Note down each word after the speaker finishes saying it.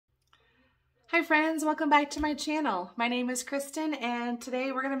Hi friends, welcome back to my channel. My name is Kristen and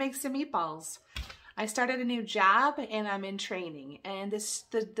today we're gonna make some meatballs. I started a new job and I'm in training, and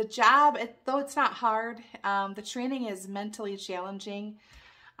the job, though it's not hard, the training is mentally challenging.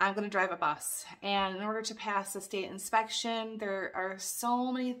 I'm gonna drive a bus, and in order to pass the state inspection, there are so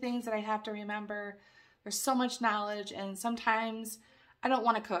many things that I have to remember. There's so much knowledge, and sometimes I don't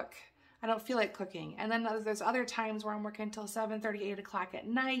want to cook. I don't feel like cooking. And then there's other times where I'm working until 7:30, 8 o'clock at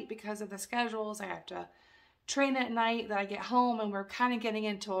night because of the schedules. I have to train at night, that I get home, and we're kind of getting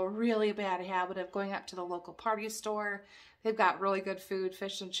into a really bad habit of going up to the local party store. They've got really good food,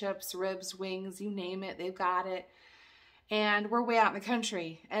 fish and chips, ribs, wings, you name it, they've got it. And we're way out in the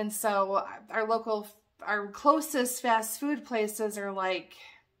country. And so our closest fast food places are like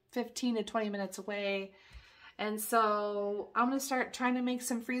 15 to 20 minutes away. And so I'm going to start trying to make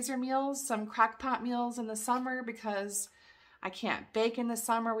some freezer meals, some crock pot meals in the summer, because I can't bake in the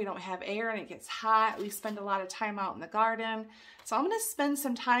summer. We don't have air and it gets hot. We spend a lot of time out in the garden. So I'm going to spend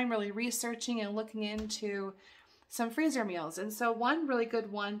some time really researching and looking into some freezer meals. And so one really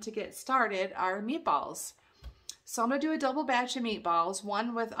good one to get started are meatballs. So I'm going to do a double batch of meatballs,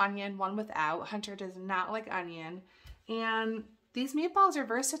 one with onion, one without. Hunter does not like onion. And these meatballs are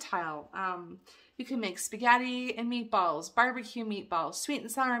versatile. You can make spaghetti and meatballs, barbecue meatballs, sweet and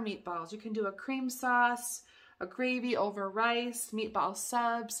sour meatballs. You can do a cream sauce, a gravy over rice, meatball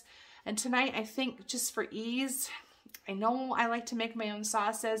subs. And tonight, I think just for ease, I know I like to make my own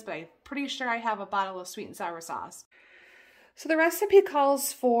sauces, but I'm pretty sure I have a bottle of sweet and sour sauce. So the recipe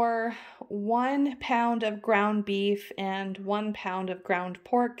calls for 1 pound of ground beef and 1 pound of ground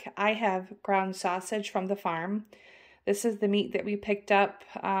pork. I have ground sausage from the farm. This is the meat that we picked up.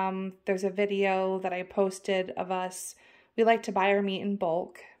 There's a video that I posted of us. We like to buy our meat in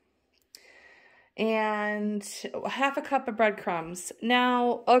bulk. And half a cup of breadcrumbs.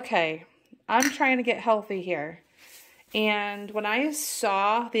 Now, okay, I'm trying to get healthy here. And when I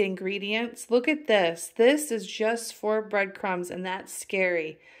saw the ingredients, look at this. This is just for breadcrumbs, and that's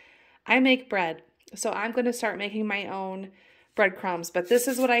scary. I make bread, so I'm going to start making my own breadcrumbs. But this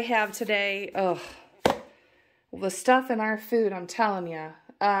is what I have today. Ugh. The stuff in our food, I'm telling you.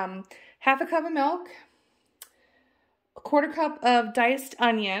 Half a cup of milk, a quarter cup of diced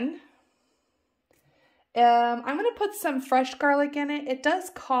onion. I'm going to put some fresh garlic in it. It does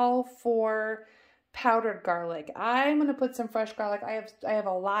call for powdered garlic. I'm going to put some fresh garlic. I have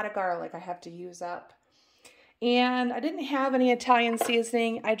a lot of garlic I have to use up. And I didn't have any Italian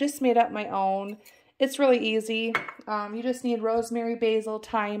seasoning. I just made up my own. It's really easy. You just need rosemary, basil,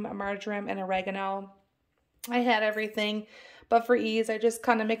 thyme, marjoram, and oregano. I had everything, but for ease, I just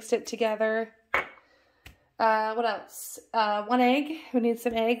kind of mixed it together. What else? 1 egg. We need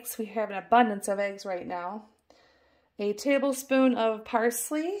some eggs. We have an abundance of eggs right now. A tablespoon of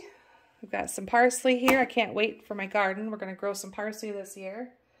parsley. We've got some parsley here. I can't wait for my garden. We're going to grow some parsley this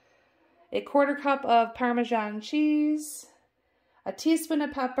year. A quarter cup of Parmesan cheese. A teaspoon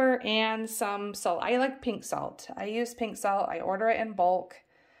of pepper and some salt. I like pink salt. I use pink salt. I order it in bulk.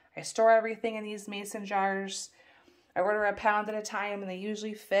 I store everything in these mason jars. I order a pound at a time, and they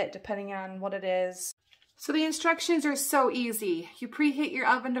usually fit depending on what it is. So the instructions are so easy. You preheat your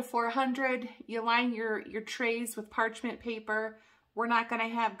oven to 400. You line your trays with parchment paper. We're not going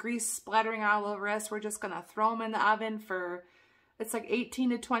to have grease splattering all over us. We're just going to throw them in the oven for, it's like 18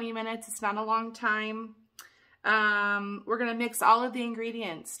 to 20 minutes. It's not a long time. We're going to mix all of the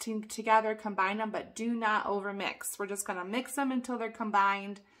ingredients together, combine them, but do not overmix. We're just going to mix them until they're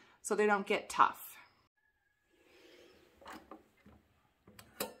combined, so they don't get tough.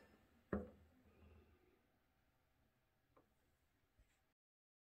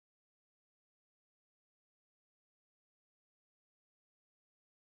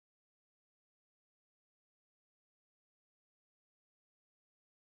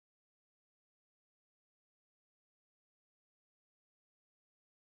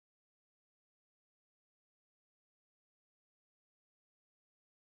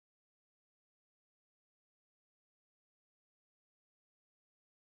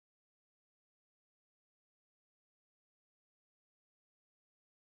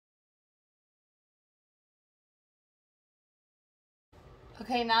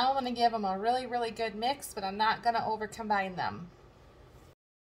 Okay, now I'm going to give them a really, really good mix, but I'm not going to over combine them.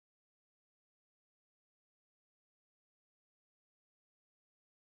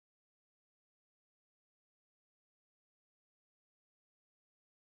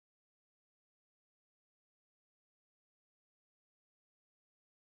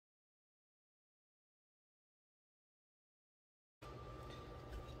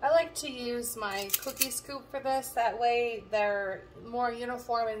 I like to use my cookie scoop for this. That way they're more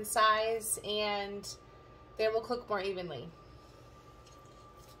uniform in size and they will cook more evenly.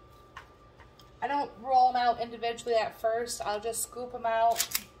 I don't roll them out individually at first. I'll just scoop them out,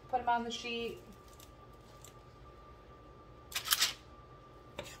 put them on the sheet.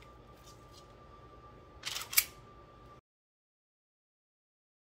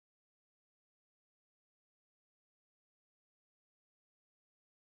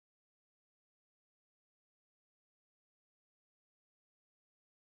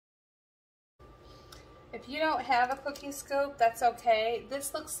 If you don't have a cookie scoop, that's okay.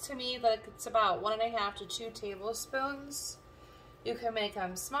 This looks to me like it's about 1.5 to 2 tablespoons. You can make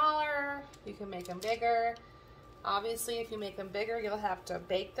them smaller, you can make them bigger. Obviously, if you make them bigger, you'll have to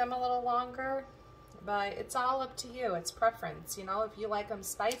bake them a little longer, but it's all up to you. It's preference. You know, if you like them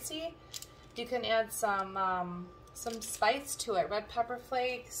spicy, you can add some spice to it, red pepper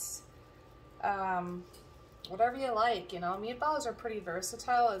flakes, whatever you like. You know, meatballs are pretty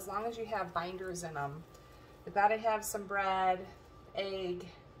versatile as long as you have binders in them. You've got to have some bread, egg.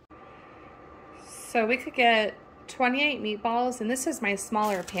 So we could get 28 meatballs, and this is my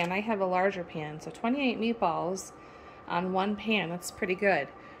smaller pan. I have a larger pan, so 28 meatballs on one pan. That's pretty good.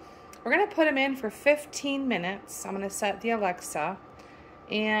 We're going to put them in for 15 minutes. I'm going to set the Alexa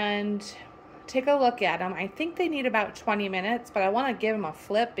and take a look at them. I think they need about 20 minutes, but I want to give them a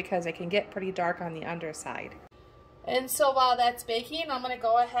flip because it can get pretty dark on the underside. And so while that's baking, I'm going to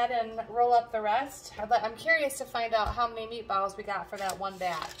go ahead and roll up the rest. I'm curious to find out how many meatballs we got for that one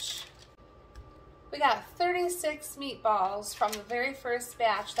batch. We got 36 meatballs from the very first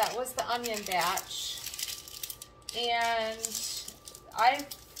batch. That was the onion batch. And I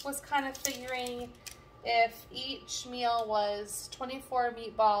was kind of figuring if each meal was 24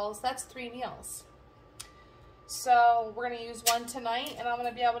 meatballs, that's 3 meals. So we're going to use one tonight, and I'm going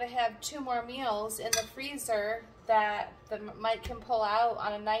to be able to have 2 more meals in the freezer that Mike can pull out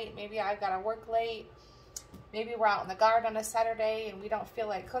on a night. Maybe I've got to work late. Maybe we're out in the garden on a Saturday and we don't feel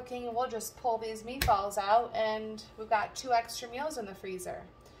like cooking. We'll just pull these meatballs out and we've got 2 extra meals in the freezer.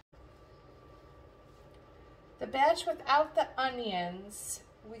 The batch without the onions,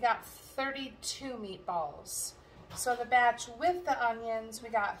 we got 32 meatballs. So the batch with the onions, we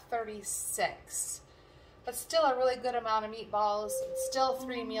got 36. But still a really good amount of meatballs. Still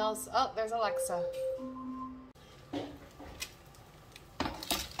 3 meals. Oh, there's Alexa.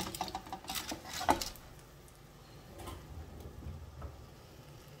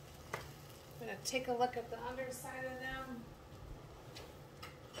 Take a look at the underside of them.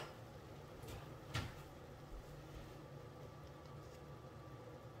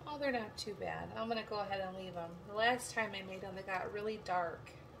 Oh, they're not too bad. I'm going to go ahead and leave them. The last time I made them, they got really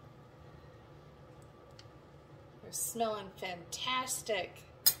dark. They're smelling fantastic.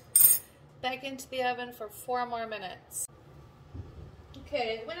 Back into the oven for 4 more minutes.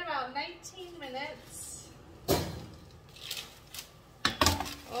 Okay, it went about 19 minutes.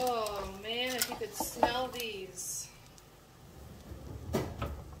 Oh man, if you could smell these.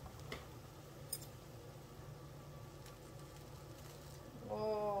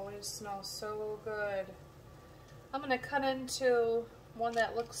 Oh, they smell so good. I'm going to cut into one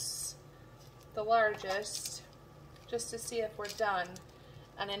that looks the largest just to see if we're done,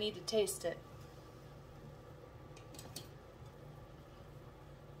 and I need to taste it.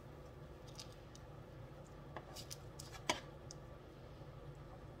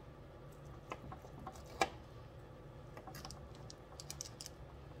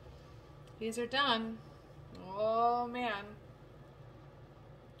 These are done. Oh man.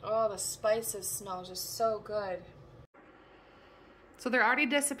 Oh, the spices smell just so good. So they're already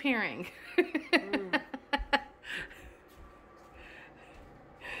disappearing.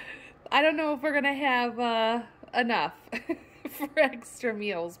 I don't know if we're gonna have enough for extra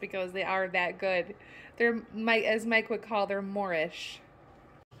meals because they are that good. They're, as Mike would call, they're Moorish.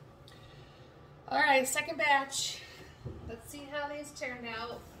 All right, second batch. Let's see how these turned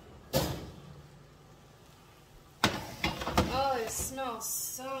out. Oh, they smell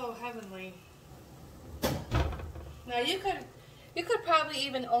so heavenly. Now you could probably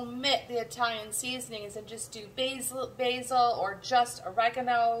even omit the Italian seasonings and just do basil or just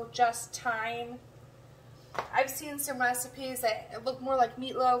oregano, just thyme. I've seen some recipes that look more like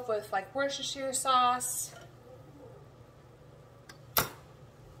meatloaf with like Worcestershire sauce.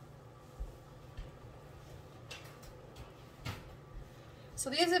 So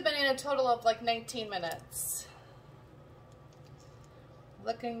these have been in a total of like 19 minutes.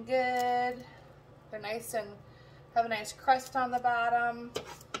 Looking good. They're nice and have a nice crust on the bottom.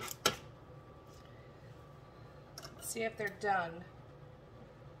 Let's see if they're done.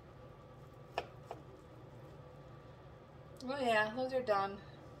 Oh yeah, those are done.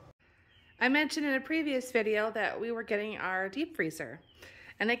 I mentioned in a previous video that we were getting our deep freezer,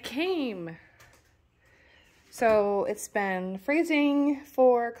 and it came. So it's been freezing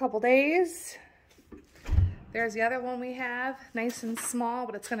for a couple days. There's the other one we have, nice and small,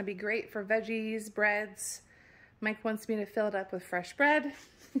 but it's gonna be great for veggies, breads. Mike wants me to fill it up with fresh bread.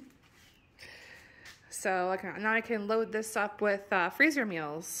 So now I can load this up with freezer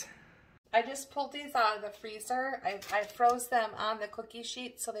meals. I just pulled these out of the freezer. I froze them on the cookie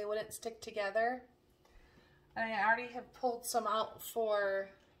sheet so they wouldn't stick together. And I already have pulled some out for,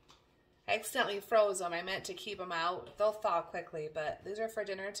 I accidentally froze them. I meant to keep them out. They'll thaw quickly, but these are for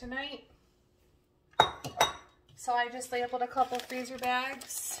dinner tonight. So I just labeled a couple freezer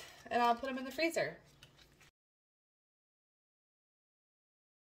bags and I'll put them in the freezer.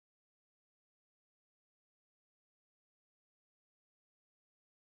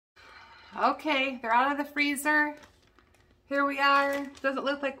 Okay, they're out of the freezer. Here we are. Doesn't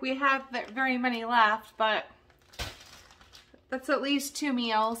look like we have very many left, but that's at least 2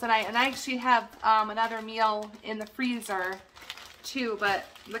 meals. And I actually have another meal in the freezer too, but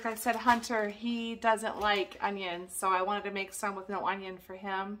like I said, Hunter, he doesn't like onions, so I wanted to make some with no onion for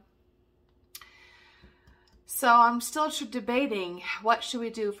him. So I'm still debating what should we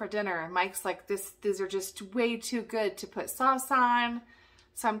do for dinner. Mike's like, these are just way too good to put sauce on.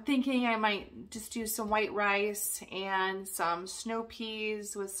 So I'm thinking I might just do some white rice and some snow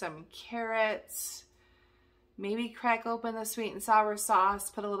peas with some carrots. Maybe crack open the sweet and sour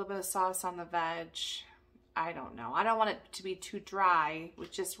sauce, put a little bit of sauce on the veg. I don't know. I don't want it to be too dry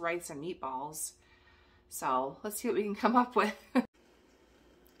with just rice and meatballs. So let's see what we can come up with.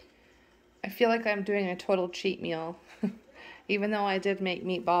 I feel like I'm doing a total cheat meal. Even though I did make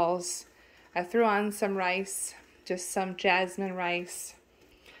meatballs, I threw on some rice, just some jasmine rice.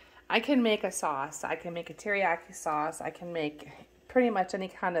 I can make a sauce. I can make a teriyaki sauce. I can make pretty much any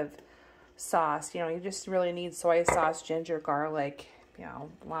kind of sauce. You know, you just really need soy sauce, ginger, garlic, you know,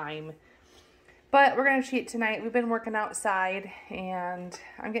 lime. But we're going to cheat tonight. We've been working outside and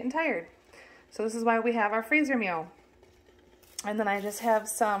I'm getting tired. So this is why we have our freezer meal. And then I just have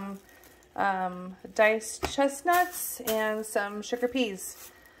some diced chestnuts and some sugar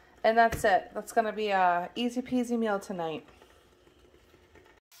peas. And that's it. That's going to be a easy peasy meal tonight.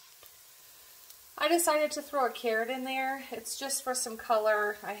 I decided to throw a carrot in there. It's just for some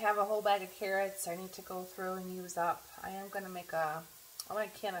color. I have a whole bag of carrots I need to go through and use up. I am going to make I want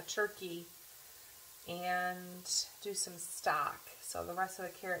a can of turkey and do some stock. So the rest of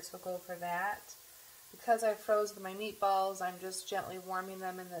the carrots will go for that. Because I froze my meatballs, I'm just gently warming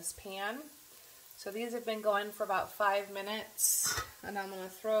them in this pan. So these have been going for about 5 minutes. And I'm going to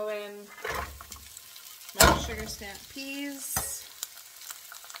throw in my sugar snap peas.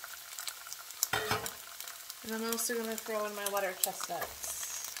 And I'm also going to throw in my butter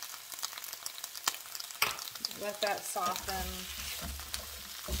chestnuts. Let that soften.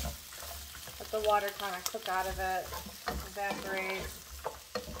 Let the water kind of cook out of it, evaporate.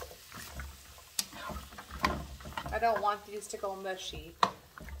 I don't want these to go mushy,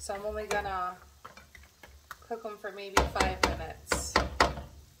 so I'm only going to cook them for maybe 5 minutes.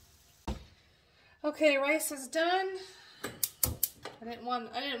 Okay, rice is done. I didn't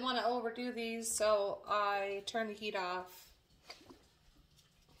want to overdo these, so I turned the heat off.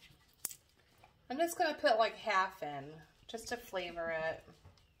 I'm just going to put like half in, just to flavor it.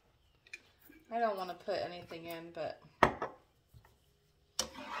 I don't want to put anything in, but I've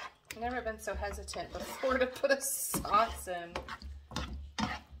never been so hesitant before to put a sauce in.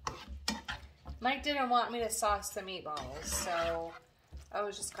 Mike didn't want me to sauce the meatballs, so I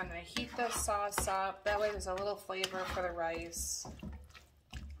was just going to heat the sauce up. That way there's a little flavor for the rice.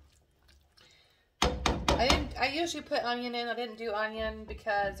 I usually put onion in. I didn't do onion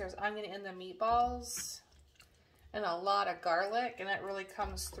because there's onion in the meatballs and a lot of garlic, and it really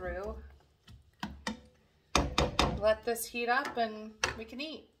comes through. Let this heat up and we can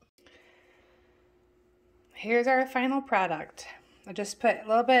eat. Here's our final product. I just put a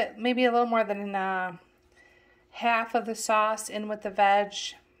little bit, maybe a little more than half of the sauce in with the veg.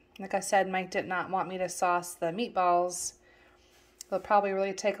 Like I said, Mike did not want me to sauce the meatballs. It'll probably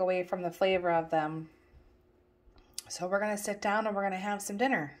really take away from the flavor of them. So we're going to sit down and we're going to have some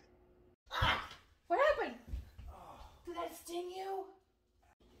dinner. What happened? Did that sting you?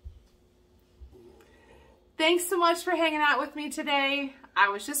 Thanks so much for hanging out with me today. I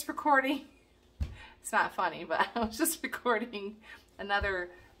was just recording. It's not funny, but I was just recording another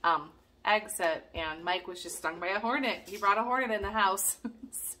exit, and Mike was just stung by a hornet. He brought a hornet in the house.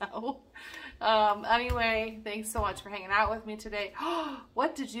 So, anyway, thanks so much for hanging out with me today.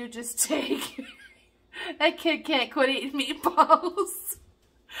 What did you just take? That kid can't quit eating meatballs.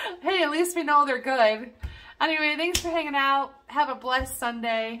 Hey, at least we know they're good. Anyway, thanks for hanging out. Have a blessed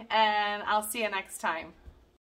Sunday, and I'll see you next time.